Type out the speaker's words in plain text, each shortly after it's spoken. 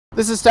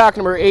This is stock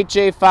number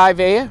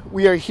 8J5A.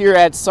 We are here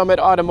at Summit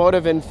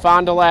Automotive in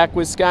Fond du Lac,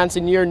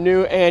 Wisconsin, your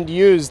new and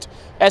used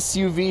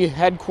SUV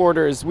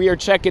headquarters. We are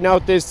checking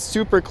out this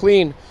super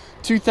clean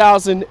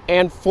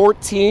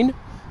 2014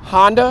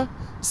 Honda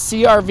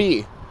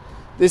CR-V.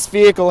 This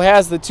vehicle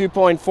has the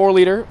 2.4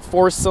 liter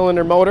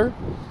 4-cylinder motor.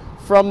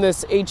 From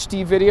this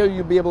HD video,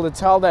 you'll be able to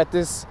tell that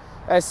this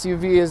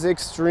SUV is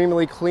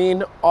extremely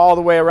clean all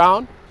the way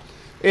around.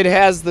 It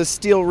has the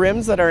steel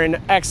rims that are in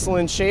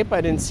excellent shape.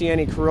 I didn't see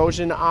any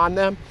corrosion on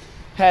them.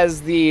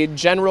 Has the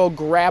general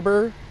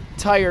grabber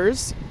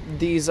tires.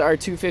 These are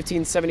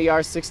 215/70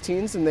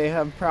 R16s, and they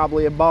have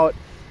probably about,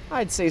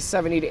 I'd say,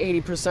 70 to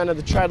 80% of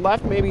the tread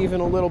left, maybe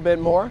even a little bit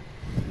more.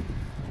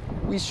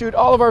 We shoot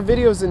all of our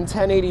videos in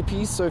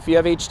 1080p, so if you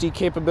have HD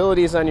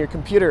capabilities on your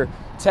computer,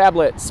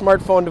 tablet,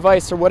 smartphone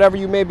device, or whatever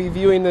you may be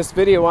viewing this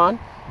video on,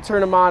 turn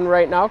them on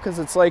right now, because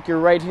it's like you're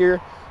right here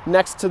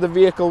next to the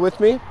vehicle with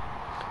me,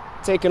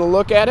 taking a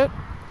look at it,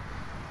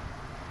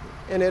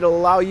 and it'll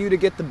allow you to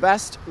get the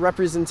best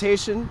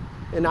representation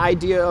and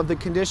idea of the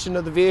condition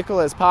of the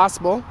vehicle as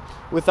possible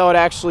without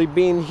actually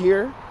being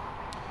here.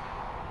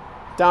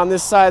 Down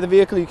this side of the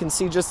vehicle, you can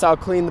see just how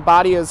clean the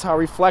body is, how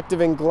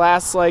reflective and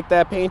glass-like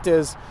that paint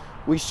is.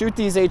 We shoot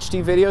these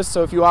HD videos,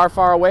 so if you are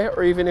far away,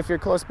 or even if you're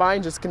close by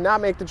and just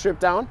cannot make the trip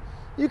down,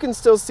 you can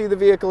still see the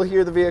vehicle,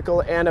 hear the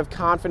vehicle, and have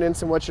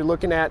confidence in what you're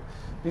looking at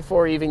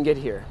before you even get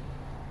here.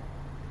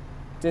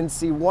 Didn't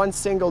see one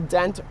single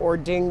dent or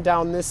ding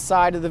down this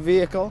side of the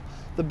vehicle.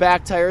 The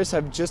back tires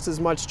have just as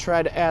much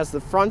tread as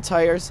the front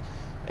tires,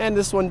 and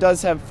this one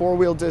does have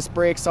 4-wheel disc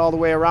brakes all the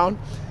way around,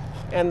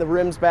 and the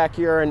rims back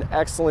here are in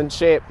excellent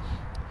shape.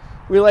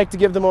 We like to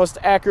give the most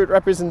accurate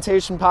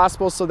representation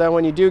possible so that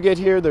when you do get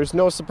here, there's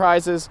no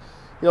surprises.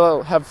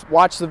 You'll have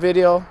watched the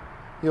video,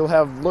 you'll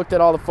have looked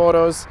at all the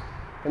photos,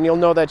 and you'll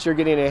know that you're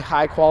getting a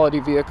high quality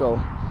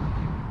vehicle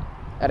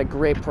at a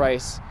great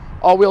price.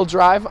 All-wheel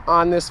drive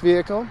on this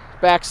vehicle.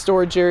 Back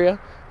storage area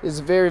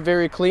is very,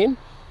 very clean.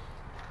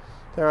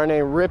 There aren't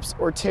any rips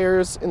or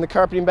tears in the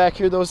carpeting back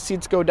here. Those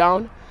seats go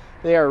down.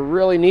 They are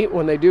really neat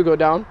when they do go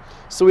down.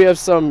 So we have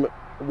some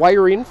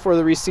wiring for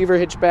the receiver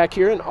hitch back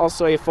here, and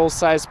also a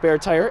full-size spare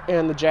tire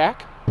and the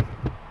jack.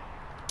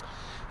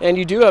 And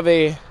you do have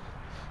a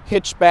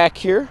hitch back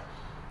here.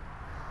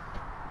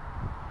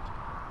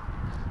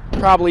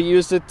 Probably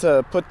used it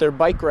to put their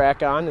bike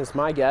rack on, is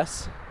my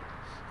guess.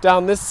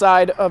 Down this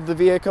side of the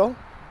vehicle,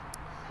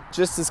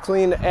 just as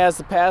clean as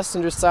the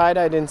passenger side.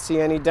 I didn't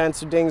see any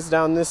dents or dings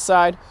down this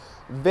side.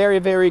 Very,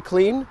 very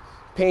clean.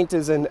 Paint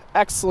is in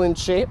excellent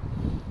shape.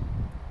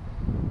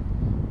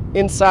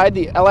 Inside,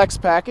 the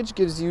L.A.T.C.H package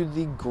gives you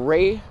the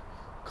gray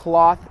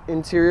cloth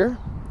interior.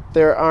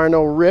 There are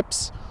no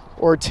rips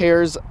or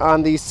tears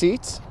on these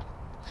seats.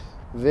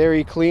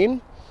 Very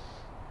clean.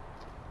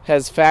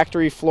 Has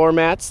factory floor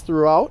mats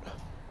throughout.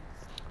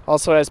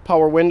 Also has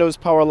power windows,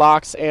 power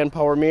locks, and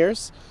power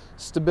mirrors.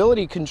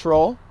 Stability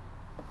control.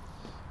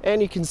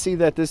 And you can see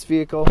that this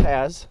vehicle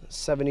has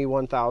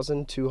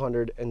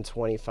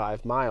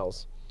 71,225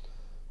 miles.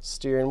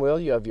 Steering wheel,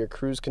 you have your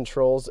cruise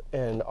controls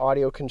and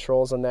audio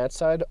controls on that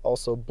side.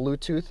 Also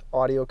Bluetooth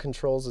audio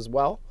controls as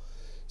well.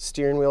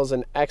 Steering wheel is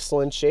in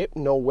excellent shape,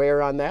 no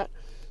wear on that.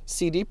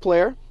 CD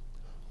player.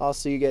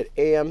 Also you get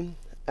AM,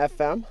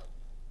 FM.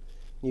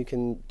 You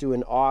can do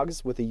an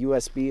AUX with a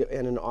USB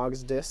and an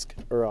AUX disc,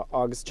 or an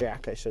AUX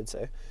jack, I should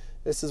say.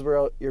 This is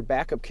where your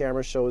backup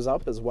camera shows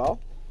up as well.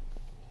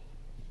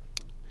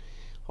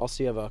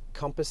 Also, you have a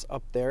compass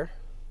up there,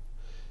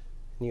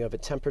 and you have a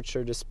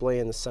temperature display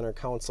in the center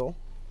console.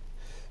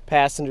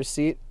 Passenger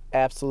seat,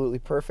 absolutely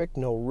perfect.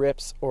 No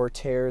rips or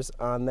tears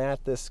on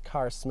that. This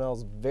car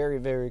smells very,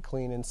 very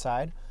clean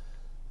inside.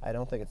 I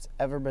don't think it's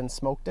ever been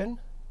smoked in.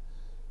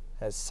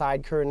 Has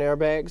side curtain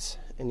airbags,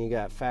 and you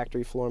got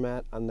factory floor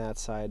mat on that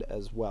side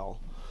as well.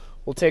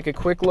 We'll take a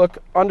quick look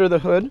under the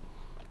hood,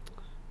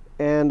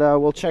 and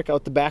we'll check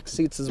out the back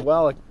seats as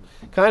well. I'm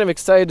kind of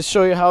excited to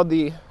show you how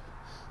the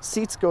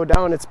seats go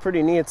down. It's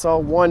pretty neat. It's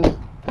all one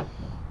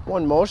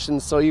motion.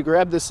 So you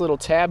grab this little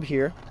tab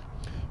here.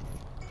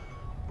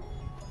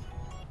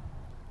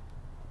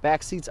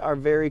 Back seats are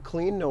very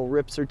clean. No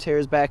rips or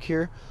tears back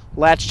here.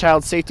 Latch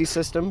child safety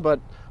system, but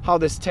how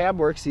this tab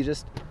works, you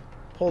just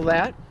pull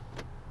that,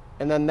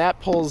 and then that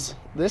pulls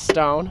this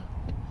down,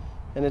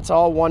 and it's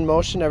all one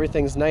motion.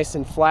 Everything's nice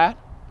and flat.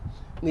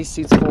 And these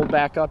seats fold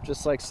back up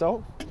just like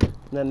so, and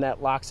then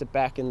that locks it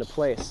back into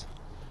place.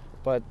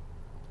 But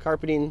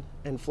carpeting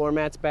and floor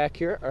mats back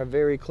here are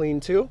very clean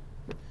too.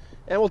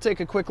 And we'll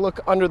take a quick look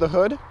under the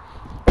hood.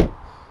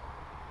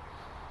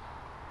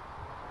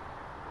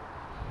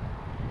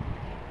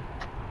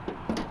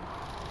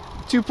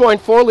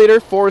 .4 liter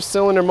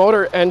 4-cylinder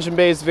motor. Engine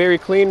bay is very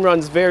clean,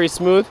 runs very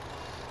smooth.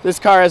 This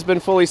car has been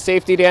fully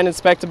safetied and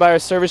inspected by our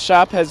service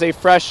shop, has a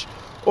fresh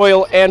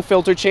oil and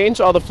filter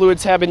change. All the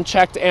fluids have been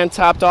checked and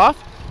topped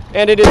off,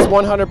 and it is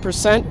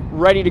 100%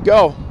 ready to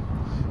go.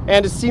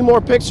 And to see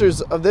more pictures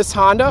of this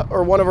Honda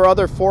or one of our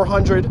other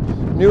 400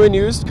 new and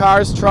used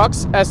cars,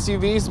 trucks,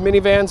 SUVs,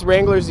 minivans,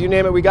 Wranglers, you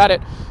name it, we got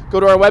it.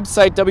 Go to our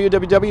website,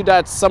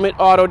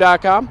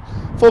 www.summitauto.com.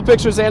 Full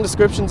pictures and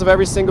descriptions of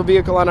every single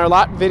vehicle on our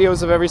lot,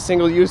 videos of every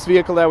single used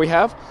vehicle that we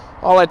have,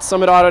 all at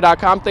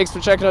summitauto.com. Thanks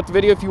for checking out the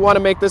video. If you want to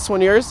make this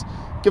one yours,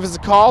 give us a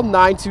call,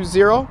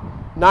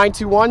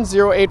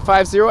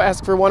 920-921-0850.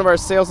 Ask for one of our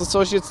sales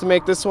associates to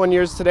make this one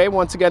yours today.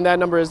 Once again, that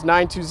number is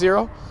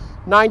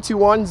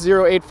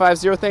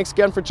 920-921-0850. Thanks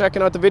again for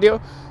checking out the video.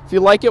 If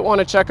you like it, want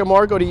to check out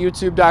more, go to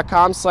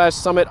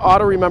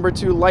youtube.com/summitauto. Remember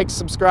to like,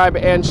 subscribe,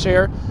 and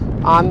share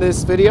on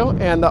this video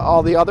and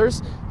all the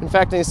others. In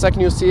fact, in a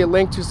second, you'll see a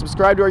link to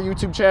subscribe to our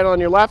YouTube channel on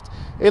your left,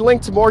 a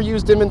link to more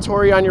used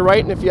inventory on your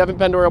right, and if you haven't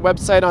been to our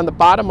website, on the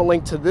bottom, a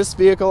link to this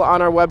vehicle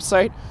on our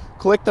website.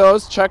 Click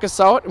those, check us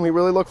out, and we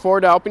really look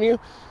forward to helping you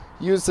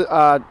use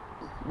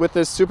with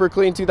this super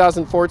clean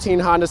 2014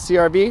 Honda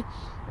CR-V.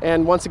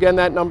 And once again,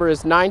 that number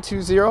is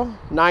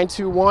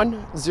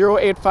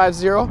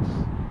 920-921-0850.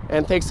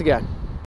 And thanks again.